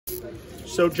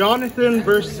So Jonathan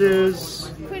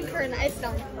versus Quicker and ice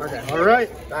down. Okay. All right.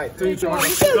 All right, 3, 2, 1.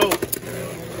 Go.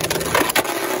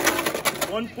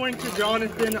 1 point to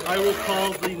Jonathan. I will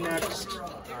call the next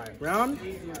round.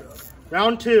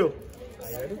 Round 2.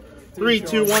 3,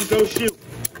 2, 1, go shoot.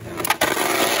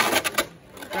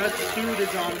 That's 2 to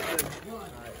Jonathan.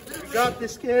 You got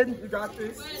this, kid. You got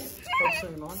this.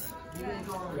 Focusing on.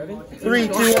 Ready? 3,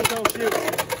 2, 1, go shoot.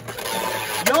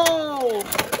 Yo!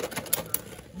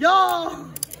 Yo!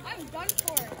 I'm done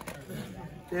for.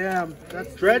 Damn,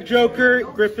 that's Dread Joker,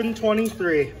 Griffin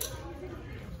 23.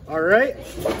 All right,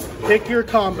 pick your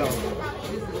combo.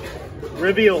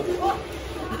 Reveal.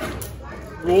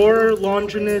 Roar,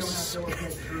 Longinus,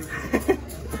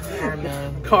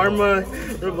 Karma,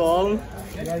 Revolve,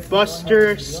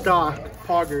 Buster, Stock,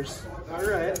 Poggers. All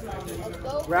right,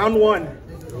 round 1.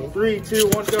 3, 2,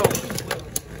 1, go.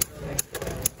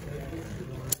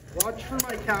 Watch for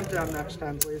my countdown next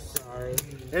time, please. Sorry.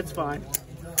 It's fine.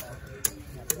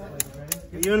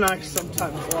 You and I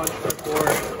sometimes watch before.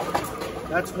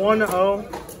 That's 1-0.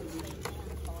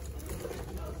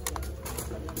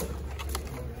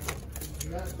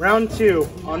 Round 2.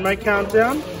 On my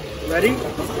countdown. Ready?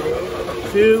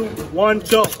 2, 1,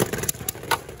 go.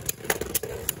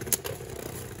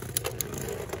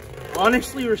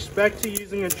 Honestly, respect to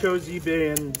using a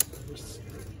Chozibe and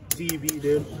DB,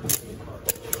 dude.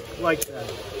 Like that.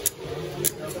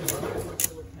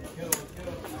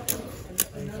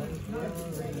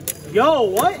 Yo,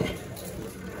 what?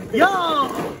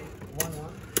 Yo!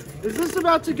 Is this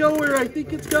about to go where I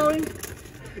think it's going?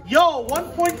 Yo,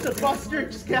 1 point to Buster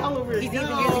Excalibur.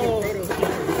 Yo!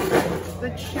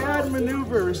 The Chad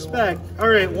maneuver, respect.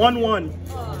 Alright,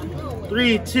 1-1.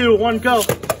 3, 2, 1, go.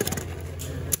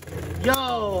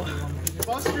 Yo!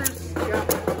 Buster's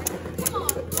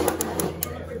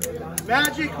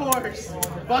Magic Horse.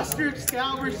 Buster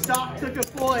Excalibur stock took a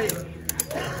point.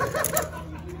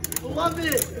 Love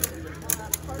it.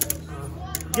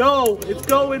 Yo, it's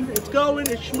going,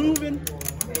 it's moving.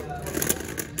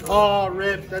 Oh,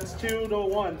 rip, that's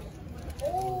 2-1.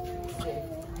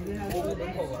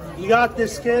 You got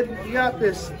this, kid. You got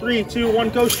this. 3, 2, 1,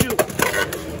 go shoot.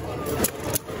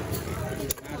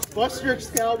 Buster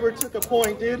Excalibur took a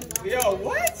point, dude. Yo,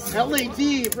 what?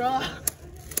 LAD, bruh.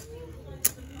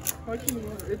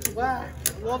 It's whack.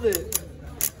 Love it.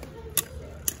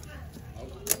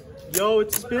 Yo,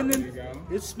 it's spinning.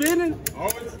 It's spinning. Oh,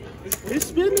 It's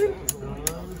spinning.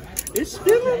 It's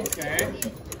spinning. okay.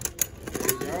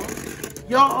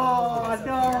 Yo,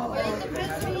 no.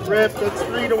 Rip, that's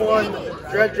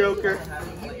 3-1. Dread Joker.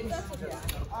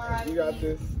 You got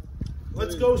this.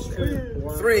 Let's go spin.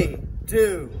 3,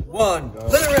 2, 1.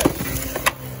 Let it rip.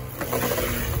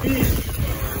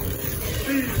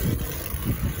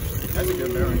 That's a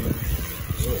good variant.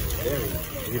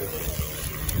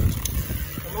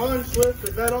 Come on, Swift.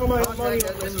 I bet all my money.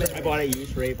 I bought it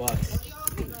used for $8.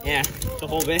 Yeah, the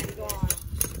whole bit.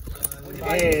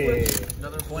 Hey.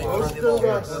 Another point. Most of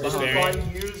us This are variant.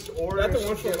 buying used or That's the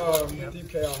one from Deep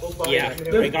Chaos. Yeah,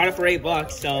 I got it for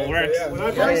 $8, so it works. Yeah. When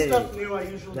I buy stuff new, I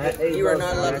usually get You are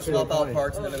not allowed to swap out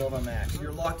parts in the middle of a match.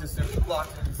 You're locked as soon as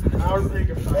locked. hour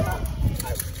bigger.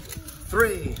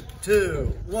 3,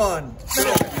 2, 1.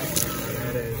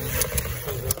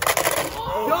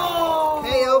 Yo!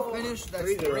 KO finish. That's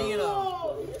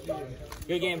 3-0.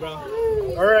 Good game, bro.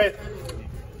 All right.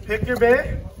 Pick your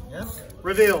bait. Yes.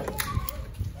 Reveal.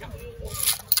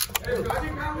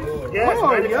 Yes,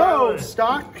 yo,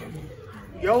 stock.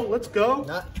 Yo, let's go.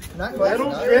 Not quite.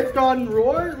 Metal drift on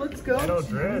roar. Let's go. Metal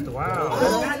drift, wow.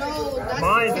 Oh, no, that's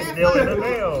Mine is still in the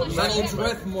mail. Metal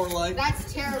drift, more like.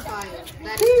 That's terrifying.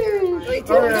 That is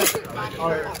terrifying.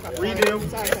 All right. Redo.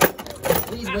 Sorry.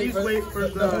 Please Please wait for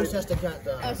the host the has to count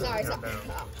down. Oh, sorry.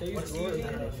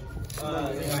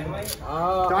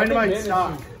 dynamite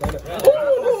stock.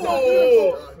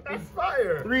 Oh, that's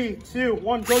fire. 3, 2,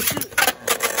 1, go shoot.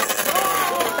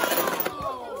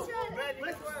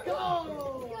 Let's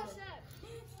go.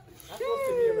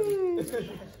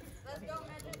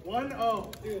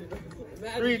 1-0.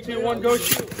 3, 2, 1, go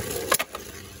shoot.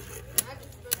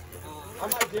 I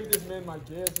might give this man my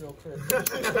gas real quick.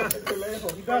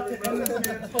 You got to end this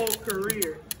man's whole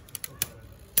career.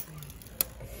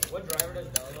 What driver does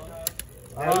Bellado have?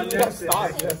 Nexus.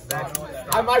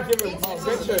 I might give him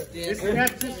Venture. It's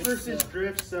Nexus versus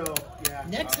Drift, so yeah.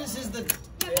 Nexus is the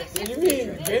You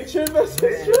mean Venture versus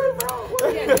Drift, bro?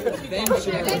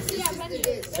 Venture. Yeah, many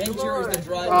is. Venture is the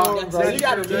drive. Oh, Bro, you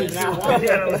gotta do it now.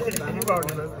 Yeah, you've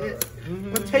already listened.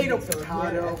 Potato.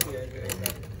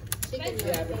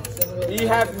 He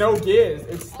has no gears.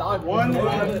 It's stock. One.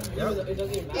 It doesn't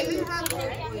even have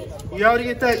You gotta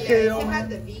get that KO.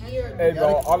 Hey,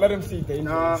 bro, I'll let him see David.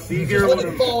 Nah, V-Gear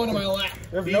Fall into my lap.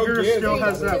 V-Gear still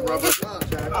has that rubber.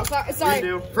 Oh, sorry.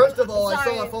 Redo. First of all, I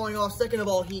Sorry. saw it falling off. Second of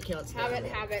all, he counts. Have it.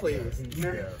 Please.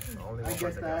 I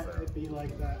get that. It'd be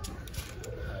like that.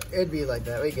 It'd be like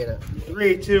that. We get it.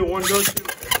 3, 2, 1, go shoot.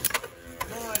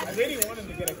 I really wanted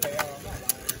to get a KO.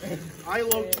 I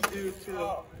love to do too.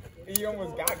 Oh, he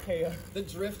almost got KO. The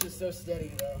drift is so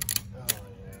steady, though.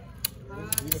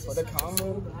 For the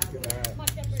combo, look at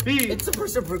that. Speed. It's a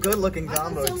super good looking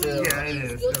combo, too. Yeah, it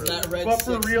is. That red But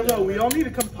for 6. real though, we all need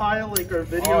to compile like our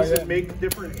videos yeah. and make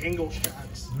different angle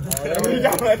shots. We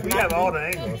got like We have all the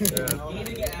angles. Yeah. You need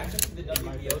to get access to the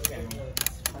WBO channel.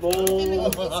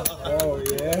 Lol. Oh,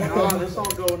 yeah. Nah, this all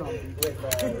going on.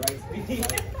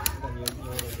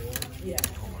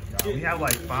 We have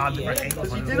like 5 different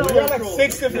angles. He on did it. a We got like little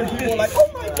 6 different people like, oh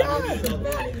my god!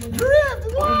 Drift!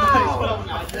 Wow!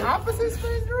 Opposite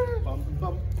space drift! Bum,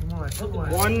 bum. Come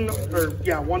on. 1 or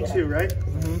yeah, 1, 2, right?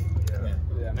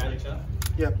 Magic shot.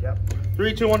 Yep.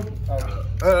 3, 2, 1.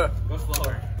 Go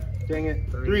slower. Dang it.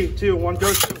 3, 2, 1,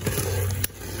 go shoot.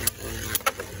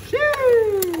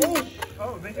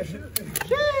 Oh, make it shoot.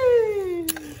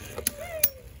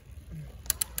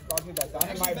 Talking about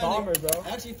dynamite bomber, bro. I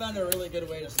actually found a really good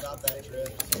way to stop that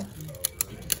drift.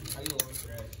 How do you launch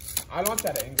that? I launched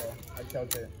at an angle. I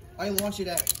tilt it. I launch it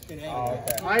at an angle. Oh,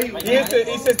 okay. I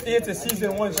It's a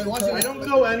season 1. don't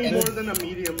go any more than a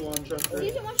medium launch up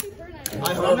there.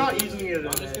 I'm not using it.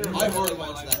 I hard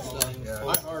launch that stuff.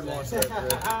 I hard launch that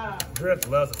drift. Drift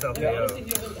loves itself.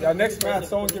 Yeah, next match,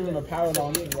 someone give him a power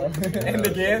launch, bro. And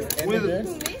the gears.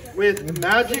 With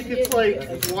Magic, it's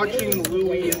like watching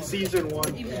Louis in season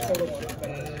 1.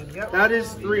 That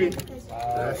is 3.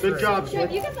 Good job,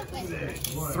 Slick.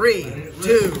 3,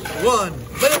 2, 1.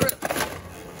 Let it rip.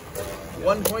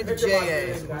 1 point to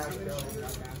JA.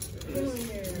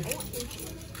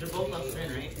 They're both on spin,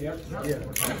 right?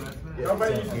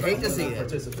 You hate to see it.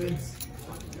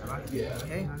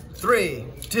 Okay. 3,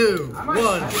 2, 1.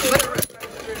 Let it rip.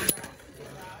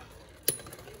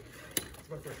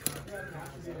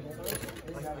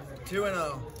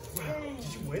 2-0.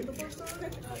 Did you win the first time?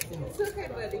 It's okay,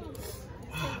 buddy.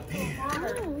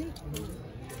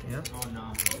 Yep. Oh no.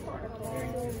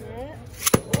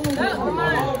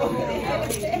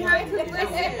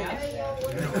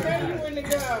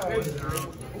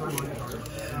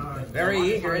 Very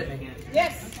eager.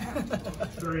 Yes.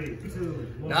 3, 2,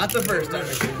 1. Not the first time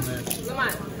we've seen that. Come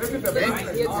on. Okay.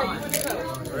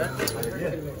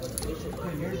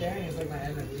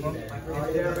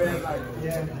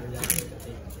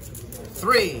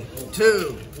 3,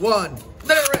 2, 1.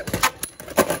 Let it rip.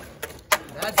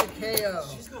 That's a KO.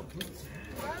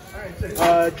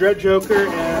 Dread Joker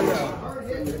and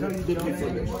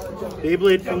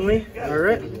Beyblade only.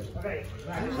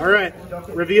 Alright.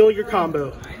 Reveal your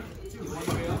combo.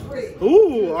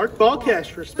 Ooh, Arc Ball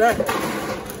Cash, respect.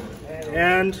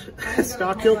 And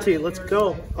Stock Guilty, let's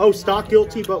go. Oh, Stock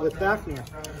Guilty, but with Fafnir.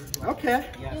 Okay.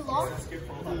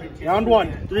 Round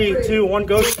 1. 3, 2, 1,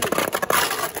 go.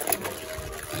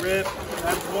 Rip.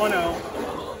 That's 1-0.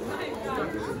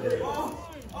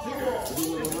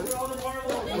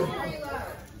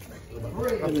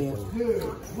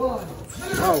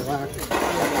 Oh, wow.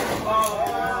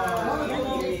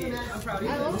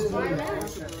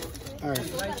 Alright.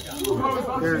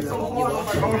 There we go.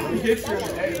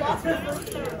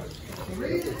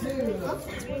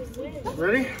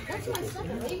 Ready?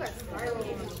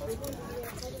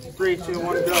 3, 2,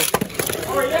 1, go.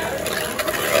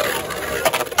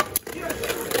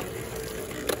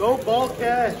 Go Ball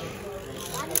Cash.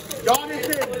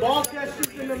 Jonathan, Ball Cash is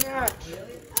in the match.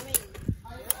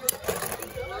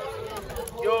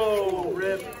 Yo,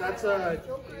 Rip, that's a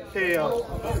KO.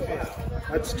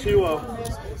 That's 2-0.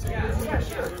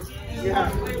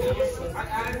 Yeah.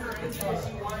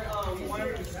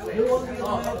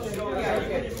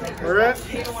 Alright.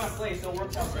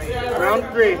 Round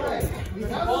 3.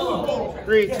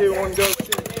 3, 2, 1, go.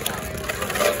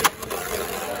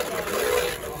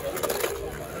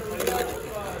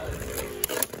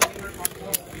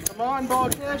 Come on, Ball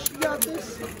Cash, you got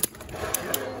this.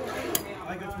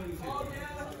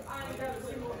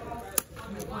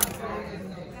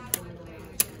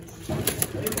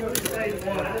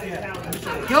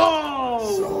 Yo!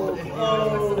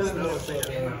 Oh,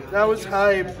 that was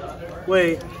hype.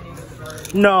 Wait.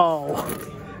 No.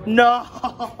 No.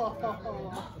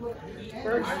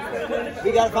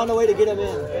 We gotta find a way to get him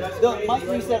in. Might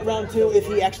reset round 2 if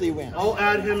he actually wins. I'll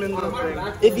add him in the thing.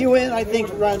 If you win, I think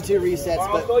round 2 resets.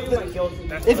 But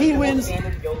if he wins,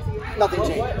 Nothing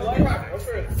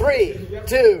changed. 3,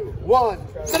 2,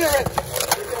 1. Center it.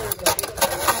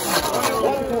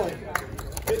 1 point.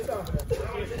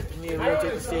 You need to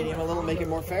rotate the stadium a little, make it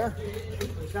more fair.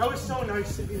 That was so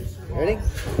nice of you. Ready?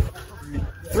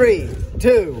 3,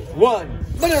 2, 1.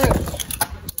 Center it.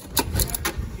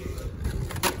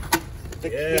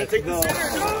 Yeah, take the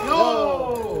center.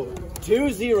 No!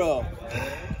 2-0.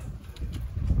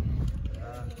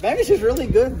 Magnus is really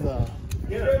good though.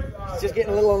 He's just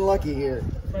getting a little unlucky here.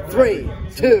 3,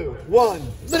 2, 1.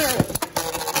 Center it.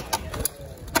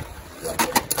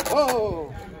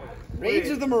 Whoa! Rage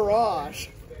of the Mirage.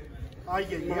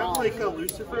 You have like a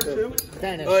Lucifer too?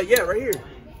 Vanish. Yeah, right here.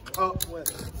 Oh, what?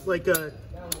 Like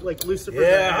Lucifer.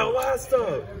 Yeah, the End. last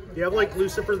up. You have like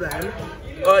Lucifer the End?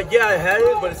 Yeah, I had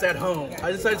it, but it's at home.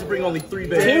 I decided to bring only 3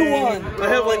 bags. 2-1. I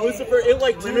have like Lucifer. It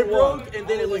like limit 2-1. broke, and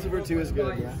then it like. Lucifer 2 is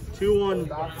good, yeah. 2-1.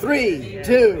 3,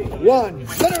 2, 1.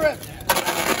 Center it.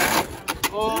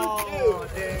 Oh,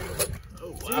 dang.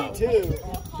 Wow. 2.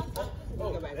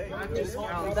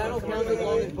 That'll count as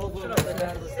long as both of them get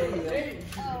out of the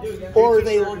stadium. Or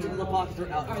they launch into the pockets or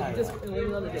out the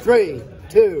tire. 3,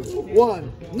 2,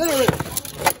 1. Center it.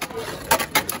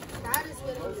 That is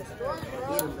getting destroyed,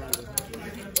 bro.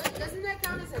 Wait, doesn't that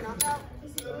count as a knockout?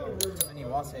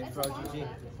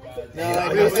 No,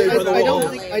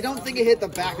 I don't think it hit the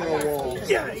back of the wall.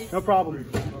 Yeah, no problem.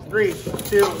 3,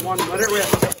 2, 1. Let it rip.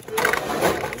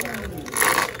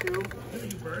 2.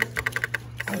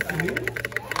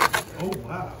 Oh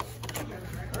wow.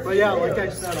 But yeah, like I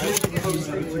said, I post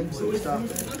links and stuff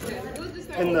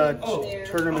in the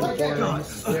tournament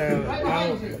forums.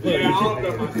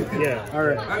 Yeah. All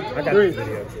right. I got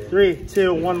 3,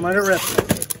 2, 1. Let it rip.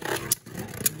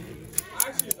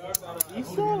 Do you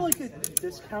still have like a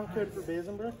discount code for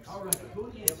Basenbricks?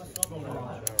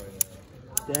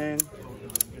 Dang.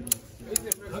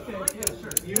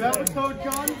 You have a code,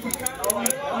 John?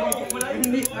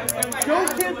 Joe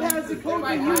Kid has a code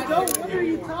and you don't? What are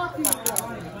you talking about?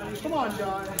 Come on,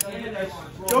 John.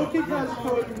 Joe Kid has a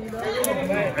code and you don't?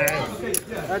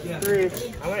 That's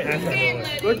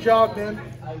 3. Good job, man.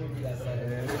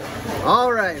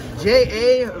 All right,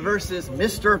 JA versus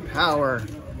Mr. Power.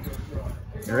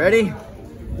 You ready?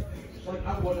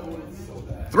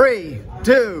 3,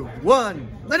 2, 1.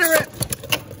 Let it rip.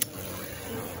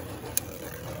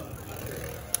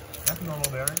 That's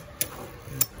normal bearing.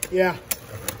 Yeah.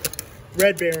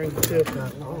 Red bearing, too.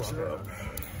 1-0.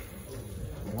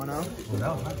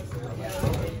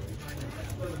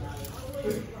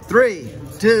 3,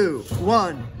 2,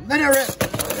 1. Let it rip.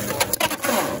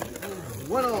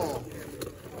 1-0.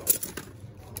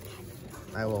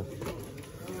 I will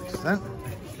fix that.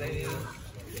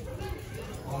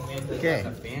 Okay.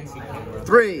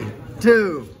 3,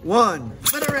 2, 1.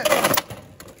 Let it rip.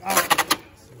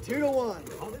 2-1. I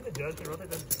don't think the judge can rotate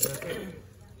this.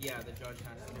 Yeah, the judge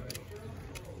has to do it.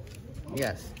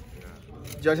 Yes.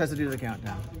 Judge has to do the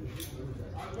countdown.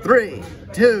 3,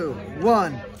 2,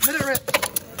 1. Let it rip.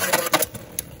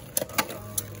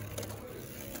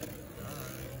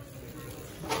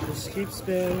 Just keep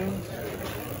spinning.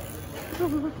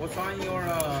 What's on your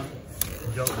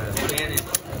Joke man. Bannon?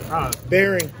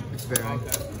 Bearing. It's bearing.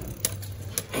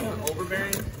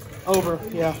 Overbearing? Over,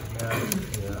 yeah.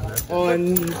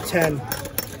 On 10.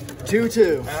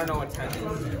 2-2. I don't know what 10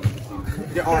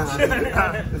 is. Your arm.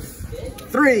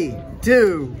 3,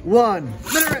 2, 1.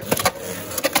 Let it rip.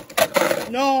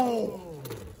 No!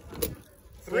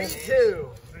 3-2.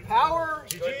 Power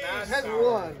has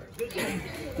won.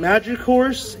 Magic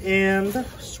Horse and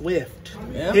Swift.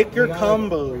 Pick your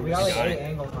combos.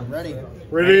 Ready.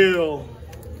 Reveal.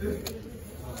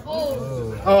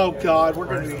 Oh God, we're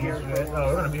gonna be here. Oh,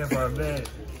 we're gonna be here for a bit.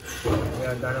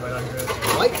 Yeah, dynamite on good.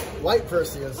 White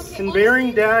Perseus. Can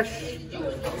Bearing Dash?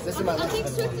 This is my I last think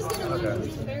one. Swift is going to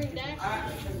lose. Very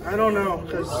dash. I don't know,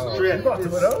 because Drift Two of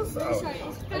is... those? Oh.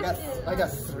 I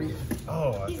got 3.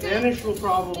 Oh. Vanish will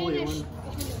probably win.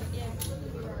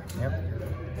 Yep.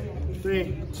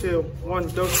 3, 2, 1,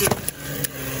 go shoot.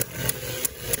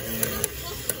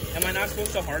 Am I not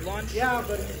supposed to hard launch? Yeah,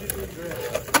 but you do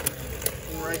Drift.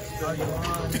 And right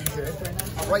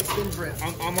spin. Right spin drift.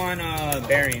 I'm on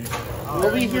bearing.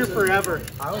 We'll be here forever.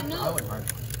 I know.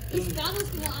 This battle's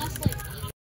going to last like...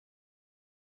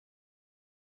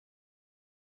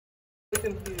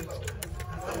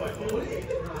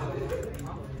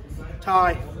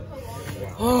 Tie.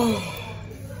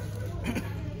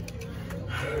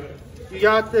 You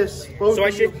got this. Both So I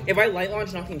of you. should, if I light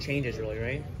launch, nothing changes really,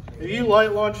 right? If you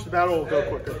light launch, the battle will go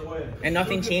quicker. And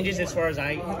nothing changes as far as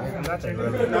I... Nothing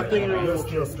really. Nothing really will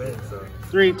Still spin, so.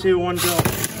 3, 2, 1, go.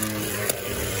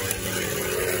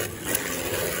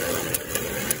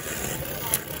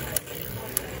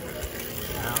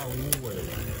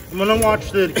 gonna watch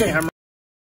the camera.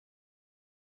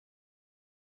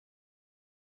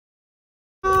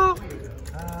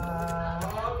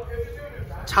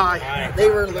 Tie. They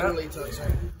were literally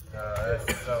touching.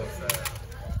 That's so sad.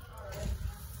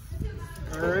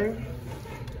 Alright.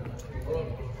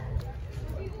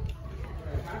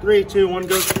 3, 2, 1,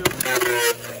 go shoot.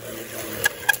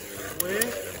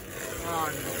 Wait.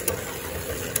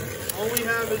 All we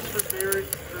have is for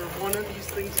one of these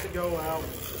things to go out.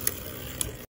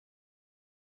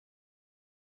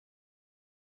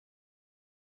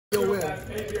 You'll win.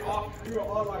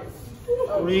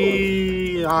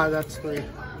 That's 3.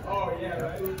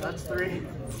 That's 3.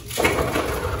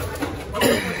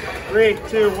 3,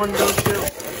 2, 1, go shoot.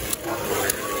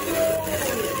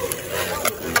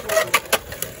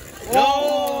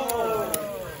 Oh!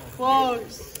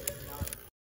 Close.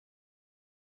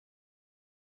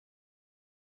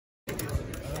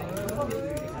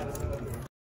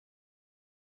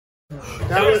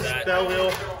 That was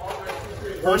Belleville.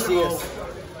 Perseus.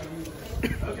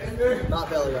 Not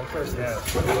Belleville, Perseus.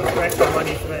 Correct the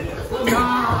money spent.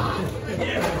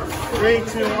 3,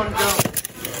 2, 1, go.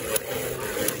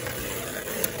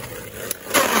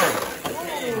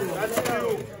 That's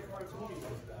 2.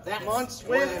 That's Come on,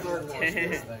 Swift.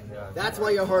 That's why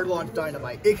you hard launch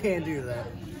dynamite. It can't do that.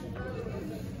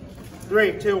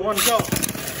 3, 2, 1, go.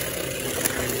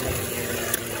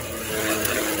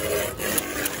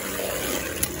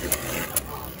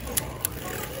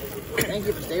 Thank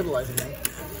you for stabilizing me.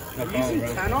 Are you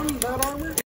using 10 on that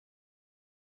armor?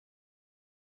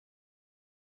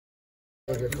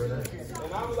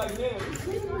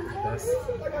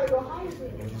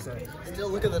 Still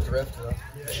look at the drift though.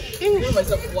 Give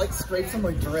myself light scrapes on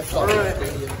my drift off the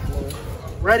stadium floor.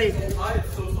 Ready?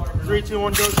 3, 2,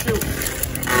 1, go shoot.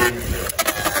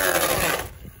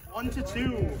 1 to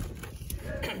 2.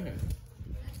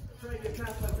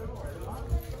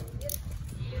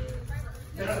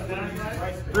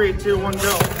 3, 2, 1,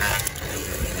 go.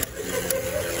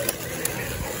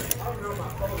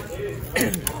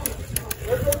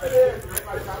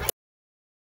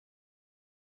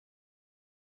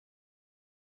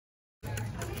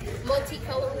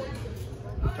 Multicolored.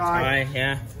 Tie.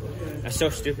 Yeah. That's so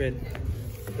stupid.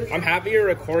 I'm happy you're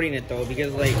recording it though,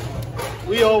 because like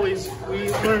We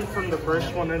learn from the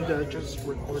first one and just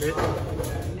record it.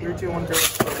 3, 2, 1, go.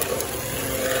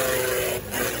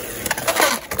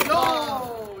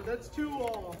 No! That's 2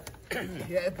 all.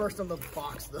 Yeah, it burst on the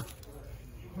box though.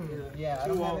 Yeah,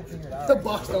 2 all. the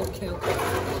box don't count.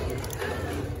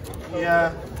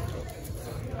 Yeah.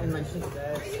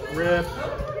 Rip.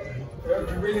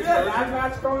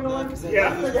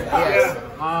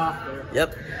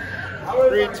 Yep.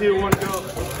 3, 2, 1, go.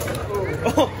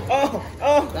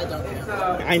 Oh. That don't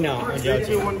count. I know. I'm 3, joking.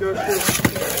 2, 1, go shoot.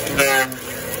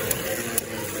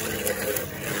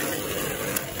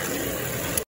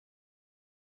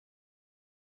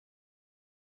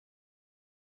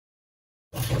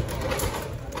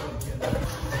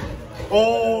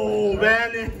 Oh,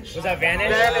 vanish. Was that Vanish?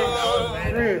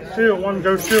 Vanish. 3, 2, 1,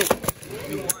 go shoot.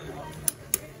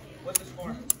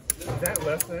 Is that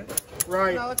left there?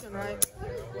 Right. No, it's alright.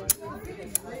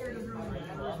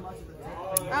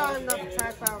 I don't have enough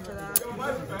track power for that.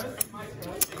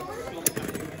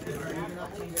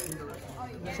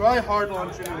 Try hard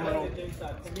launching in the middle.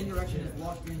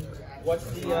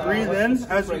 Breathe in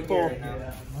as you pull.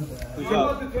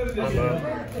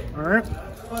 Alright.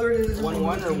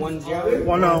 1-1 or 1-0?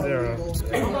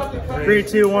 1-0. 3,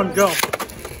 2, 1, go.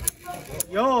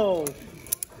 Yo.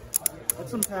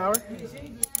 That's some power.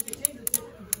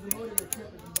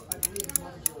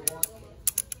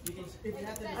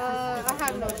 I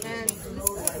have no chance.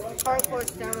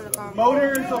 Hardcore's down in the car.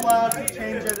 Motor is allowed to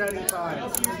change at any time.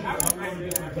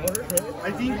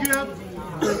 I think you have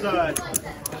the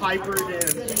hybrid in.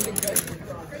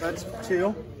 That's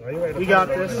 2. We got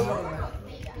this.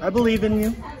 I believe in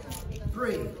you.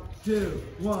 3, 2,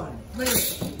 1.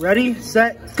 Ready,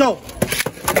 set, go.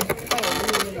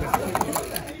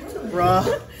 Bruh.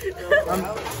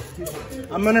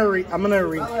 I'm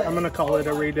gonna call it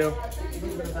a redo.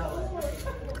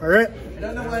 All right.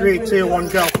 3, 2, 1,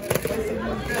 go.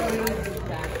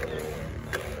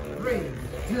 3,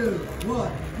 2,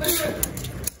 1.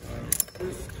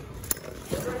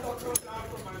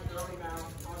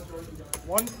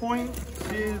 1 point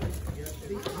to.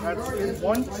 That's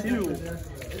 1, 2.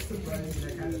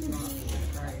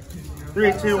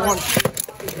 3, 2, 1.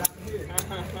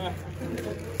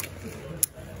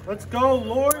 Let's go,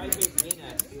 Lord.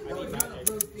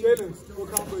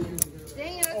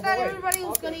 Dang it, I thought everybody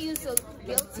was going to use the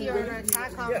guilty or an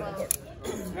attack combo.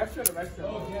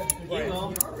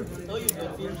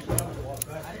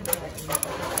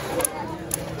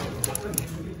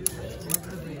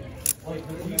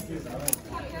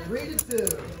 Three to two.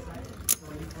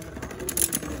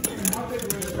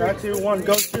 3, 2, 1,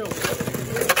 go shoot.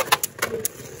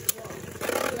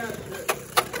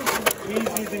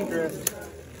 Easy and drift.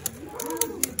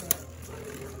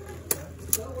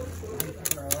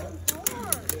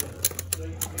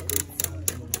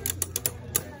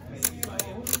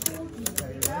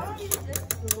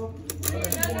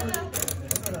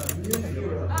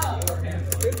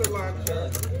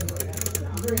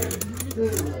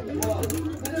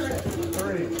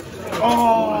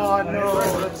 Oh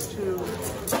no, that's two.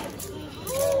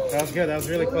 That was good. That was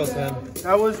really close, man.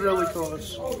 That was really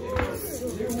close.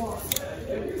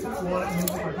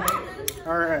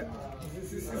 All right.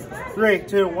 3,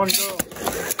 2, 1, go.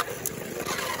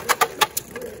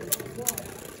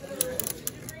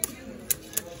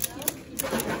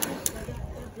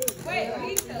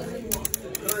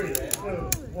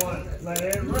 Let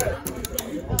it rip.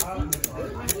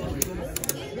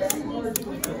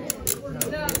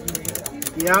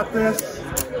 You got this.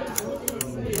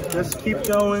 Just keep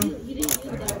going.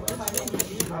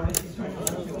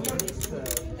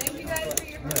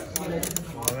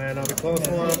 Oh man, I'll be close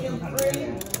enough.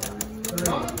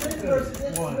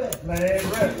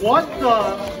 What the?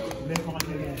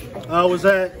 Was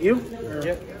that you?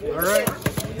 Yep. All right.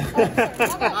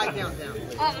 I count down.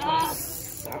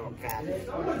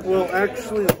 Well,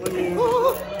 actually, let me.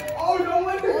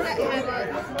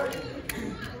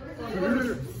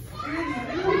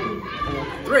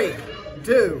 Three,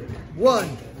 two,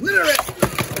 one. Literate.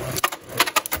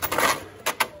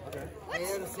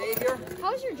 And Savior.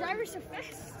 How's your driver so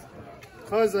fast?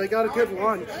 Cause I got a good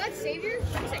launch. Oh, that's Savior?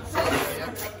 It's like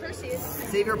Perseus. Like Perseus.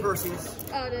 Savior Perseus.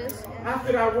 Oh, it is.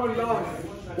 After that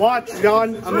 $1. Watch,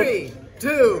 John. 3,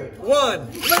 2,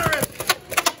 1. Literate.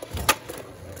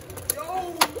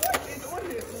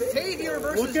 Savior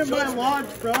versus Look at my launch,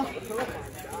 bro.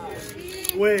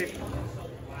 Wait.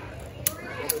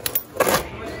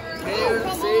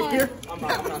 Savior.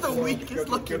 That was the weakest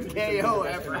looking KO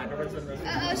ever.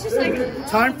 It's just like,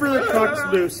 Time for the crux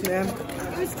boost, man.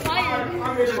 it was tired.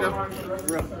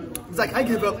 It's like, I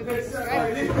give up.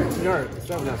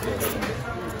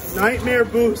 Nightmare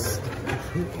boost. 3,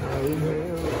 2,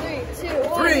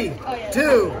 1. 3, Oh, yeah.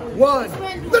 2, 1.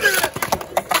 Literate. That-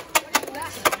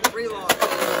 Relaunch.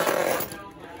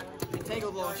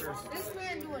 Tangled launchers. This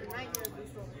man doing nightmare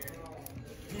boost.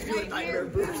 He's doing nightmare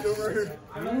boost over.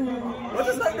 What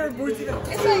does nightmare boost even?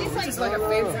 It's like a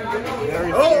fancy.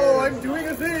 Oh, I'm doing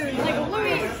a thing. Like a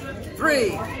Louis.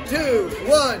 3, 2,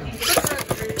 1.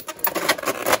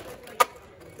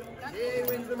 Jay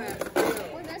wins the match.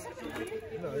 What, that's happening?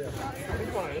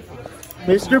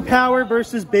 Mr. Power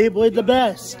versus Beyblade the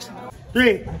best.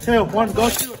 3, 2, 1, go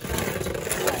shoot.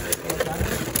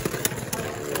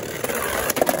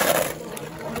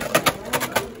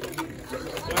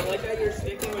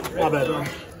 My bad.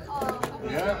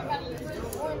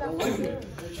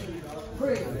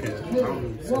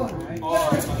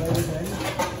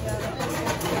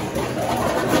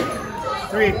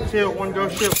 Three, two, one, go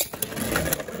shoot.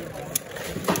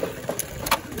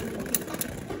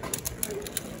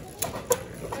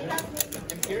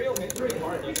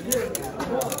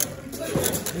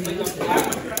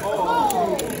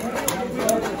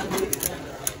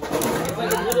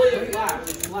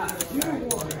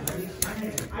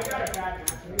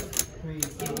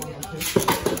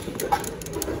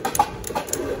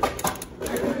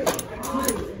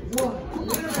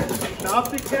 Stop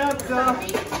the caps up.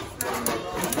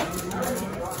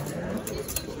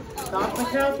 Stop the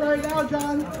cap right now,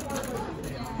 John.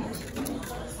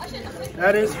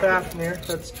 That is Fafnir.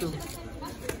 That's true.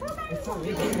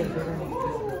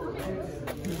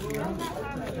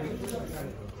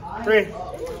 Three,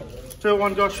 two,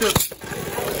 one, go shoot.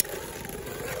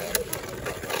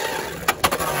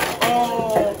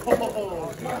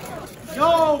 Oh,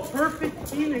 yo, perfect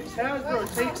Phoenix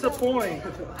Hasbro takes a point.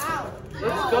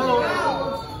 Let's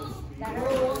go.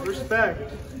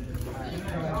 Respect.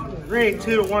 3,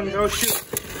 2, 1, go shoot.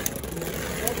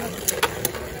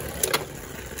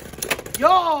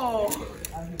 Yo!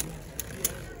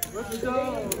 Let's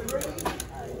go.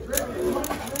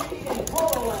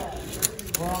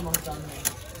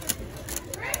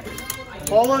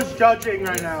 Polo's judging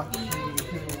right now.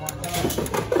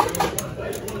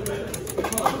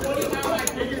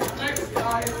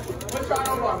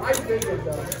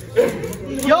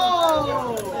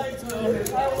 Yo!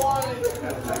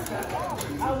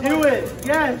 Do it!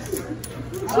 Yes!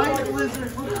 White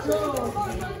Blizzard, let's go!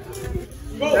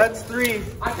 That's 3.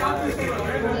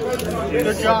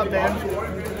 Good job, man.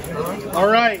 All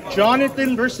right,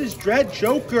 Jonathan versus Dread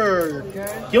Joker.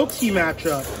 Guilty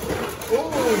matchup.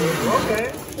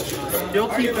 Okay.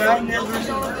 Guilty Batman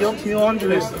versus Guilty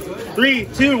Longinus. 3,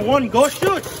 2, 1, go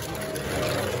shoot!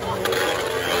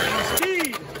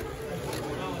 Speed!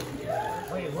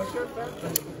 Wait, what's your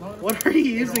What are you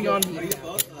using on me?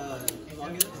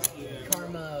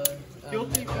 Carmel.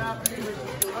 Guilty Batman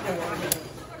versus Guilty Longinus.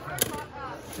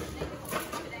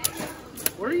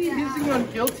 What are you using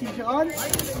on Guilty, John?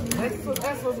 That's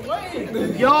what's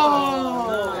waiting.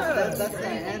 Yo! That's the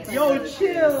anti. Yo,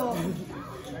 chill!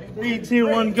 3, 2,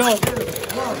 1, go!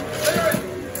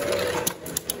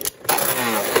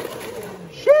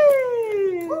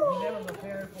 Sheesh!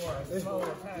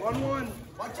 1-1.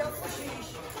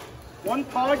 One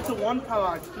pod to one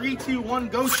pod. 3, 2, 1,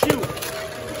 go shoot!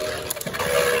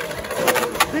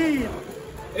 Speed!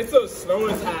 It's those slow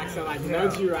attacks that like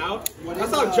nudge you out.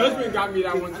 That's how Judgment got me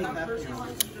that one time.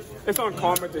 It's on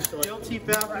Carmel Destroy. Guilty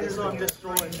Batman is on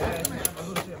destroy.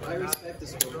 I respect the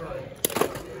score.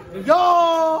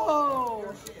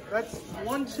 Yo! That's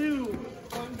 1-2.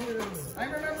 I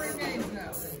remember your games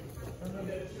now.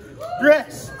 3,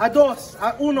 a 2, a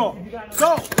 1,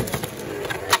 go!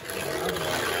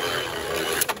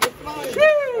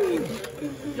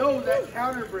 Sheesh! Yo, that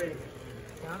counter break.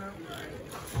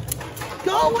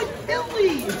 Go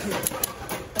Achilles!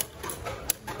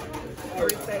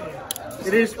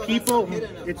 It is people.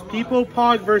 It's people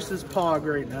Pog versus Pog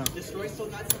right now. Destroy still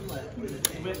got some left.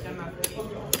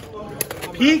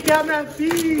 Peek at my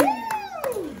feet!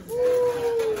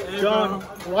 John,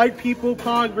 white people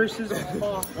Pog versus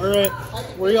Pog. Alright,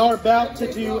 we are about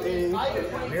to do a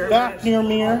back near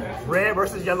mirror. Red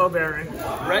versus Yellow Baron.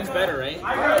 Red's better, right?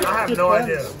 I have no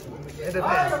idea. Depends. It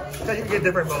depends. Because you can get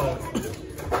different modes.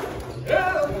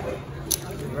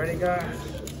 Ready, guys?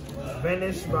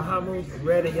 Vanish, Bahamut,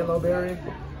 Red and Yellow Baron.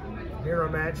 Mirror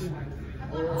match.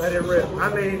 Let it rip.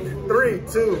 I mean, 3,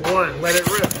 2, 1. Let it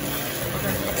rip.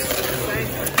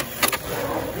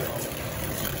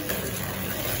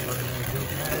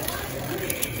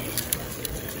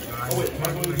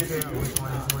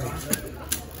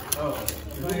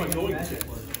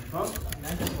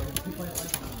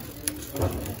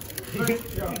 You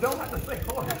don't have to say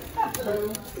what.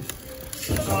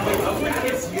 Yo,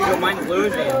 mine's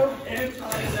losing.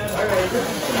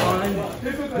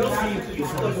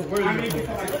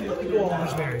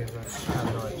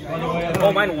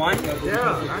 Oh, mine won?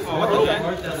 Yeah. Oh,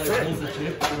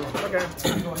 Okay.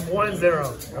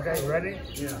 1-0. Okay, ready?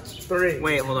 Yeah. 3.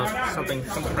 Wait, hold up. Some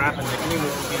crap in there. Can you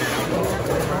move the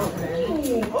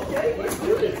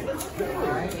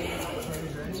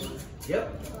Yep.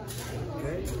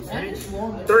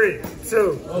 3,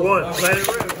 2, 1. Let it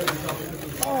rip.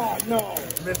 Oh no.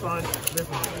 Miss one. Miss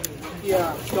one.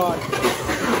 Yeah, God.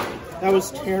 That was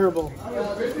terrible. You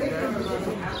want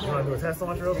to do a test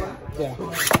launch real quick? Yeah.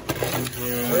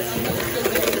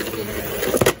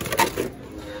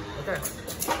 Okay.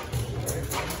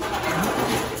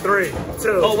 3, 2.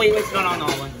 Oh, wait, it's not on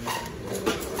all one.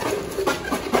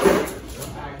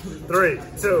 3,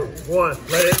 2, 1.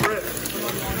 Let it rip.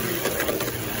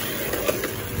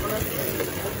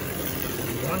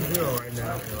 1-0 right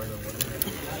now.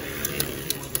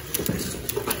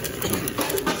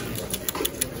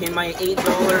 Can my $8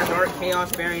 Dark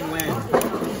Chaos Bearing win?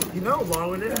 You know,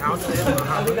 Longinus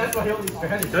outstanding. That's why he only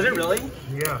Spanish. Does it really?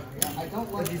 Yeah.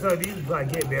 So if you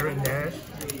like get Baron Dash.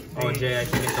 Oh, Jay, I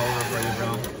think it's over for you,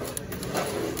 bro.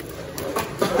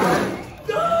 Is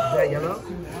that yellow?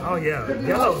 Oh yeah,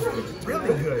 yellow.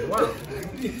 Really good. Wow.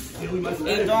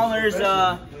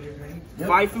 $8,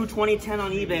 Waifu 2010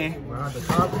 on eBay. Wow, the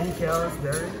top decals,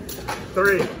 Baron.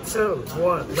 3, 2,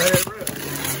 1. Let it rip.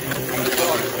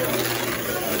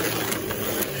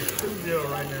 2-0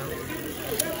 right now.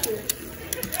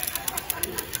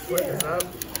 Split this up.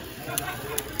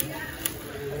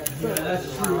 Yeah,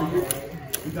 that's true.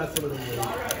 You got some of them.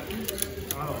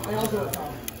 I also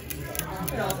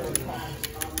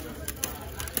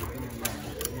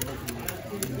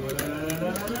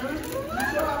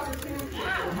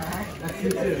that's you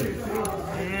too.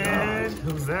 And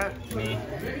who's that? Me.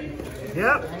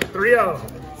 Yep, 3-0.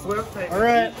 Swift takes. All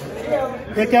right.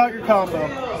 Pick out your combo.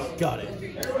 got it.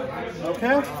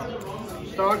 Okay.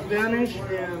 Stock Vanish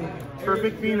and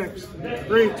Perfect Phoenix.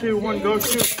 3, 2, 1, go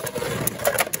shoot.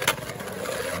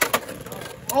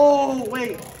 Oh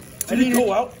wait. Did it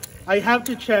go out? I have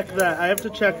to check that. I have to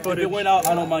check If footage. it went out,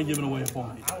 I don't mind giving away a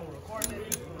point.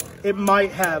 It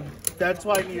might have. That's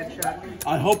why I need to check.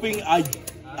 I'm hoping I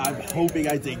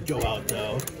didn't go out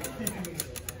though.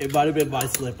 It might have been my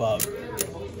slip up.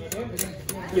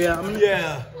 Yeah, I'm gonna.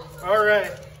 Yeah. All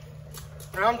right.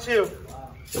 Round 2.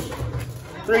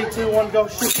 3, 2, 1, go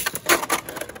shoot.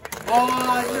 Oh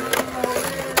no!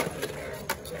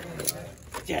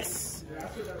 Yes.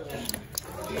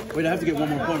 Wait, I have to get one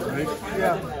more point, right?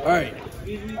 Yeah. All right.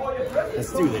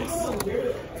 Let's do this.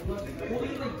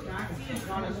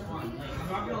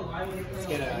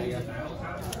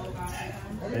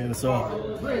 Hey, what's up?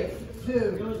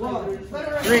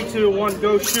 3, 2, 1,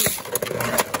 go shoot.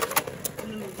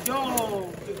 Go.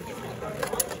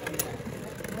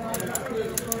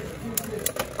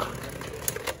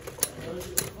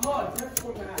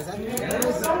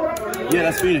 Yeah,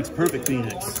 that's Phoenix. Perfect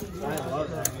Phoenix.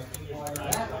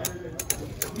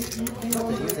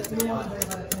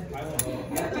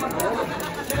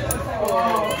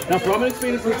 Now, Prominence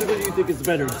Phoenix, which one do you think is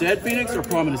better? Dead Phoenix or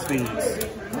Prominence Phoenix? It's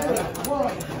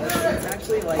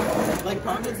actually like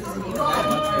Prominence isn't even that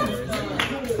much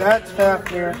better, is it? That's half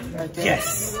here.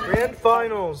 Yes. Grand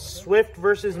Finals, Swift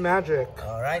versus Magic.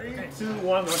 All right. 2,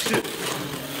 1, go shoot.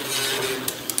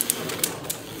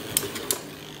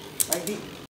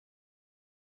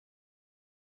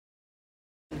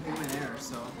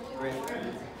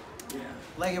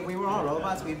 Like if we were all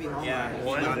robots, we'd be home. Yeah. We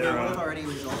would have already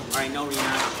resolved. All right, no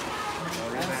rematch.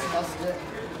 That's it.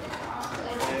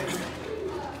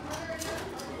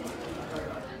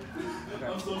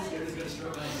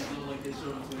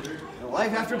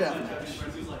 Life after death.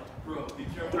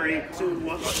 3, 2, 1,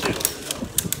 go shoot.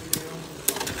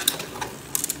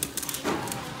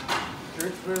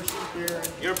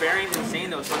 Your bearing's insane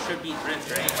though, so it should beat Fritz,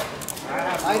 right?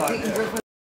 I've beaten Griffin.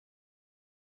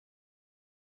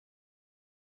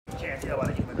 Can't tell what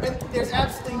I There's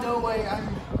absolutely no way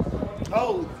I'm.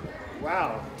 Oh,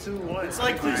 wow. 2, 1. It's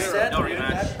like you said, No dude, rematch.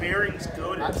 that bearing's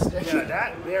good. Yeah,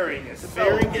 that bearing is The so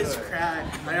bearing is good.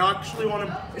 cracked. I actually want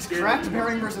to. It's cracked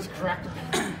bearing versus cracked.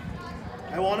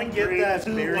 I want to get 3, that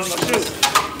 2, bearing. 1, go shoot.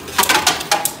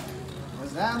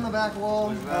 Was that on the back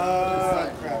wall?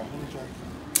 Crap.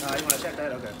 You want to check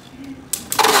that? Okay.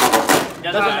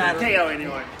 Doesn't matter. KO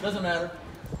anyway. Doesn't matter.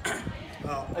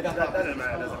 Oh, I got that doesn't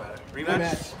matter. Doesn't matter.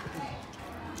 Rematch.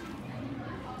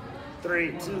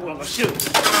 3, 2, 1, go shoot.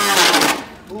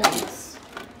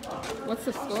 What's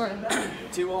the score?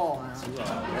 2-all.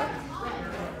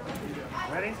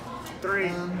 Ready? 3.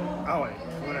 Oh wait.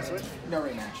 You want to switch? No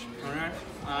rematch. Alright.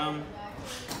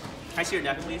 Can I see your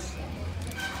deck, please?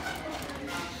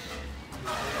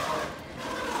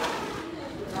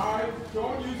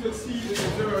 Don't use a seed in a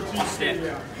 0G Stick.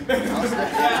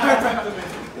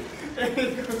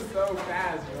 It goes so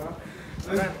fast, bro.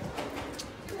 Okay.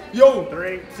 Yo!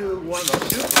 3, 2, 1, go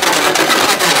shoot.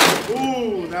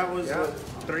 Ooh, that was. Yeah.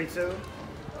 3, 2.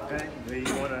 Okay. Do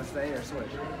you want to stay or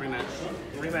switch? Rematch.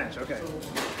 Rematch. Okay.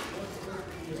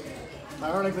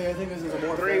 Ironically, I think this is a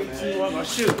more 3, 2, 1, go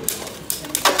shoot.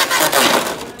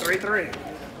 3, 3.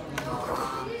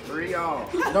 3 all.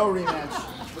 No rematch.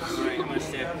 Alright, I'm gonna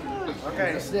stick.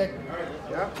 Okay. Stick.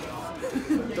 Yep.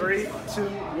 3, 2,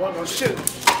 1, go shoot.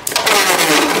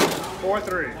 4,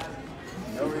 3.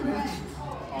 No rematch.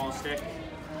 All stick.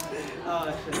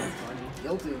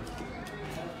 Guilty.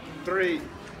 3,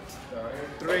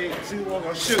 3, 2, 1,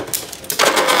 go shoot.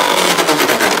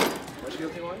 What's your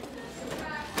guilty one?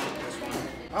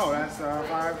 Oh, that's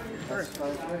 5, 3.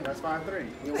 That's 5, 3.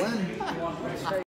 You win.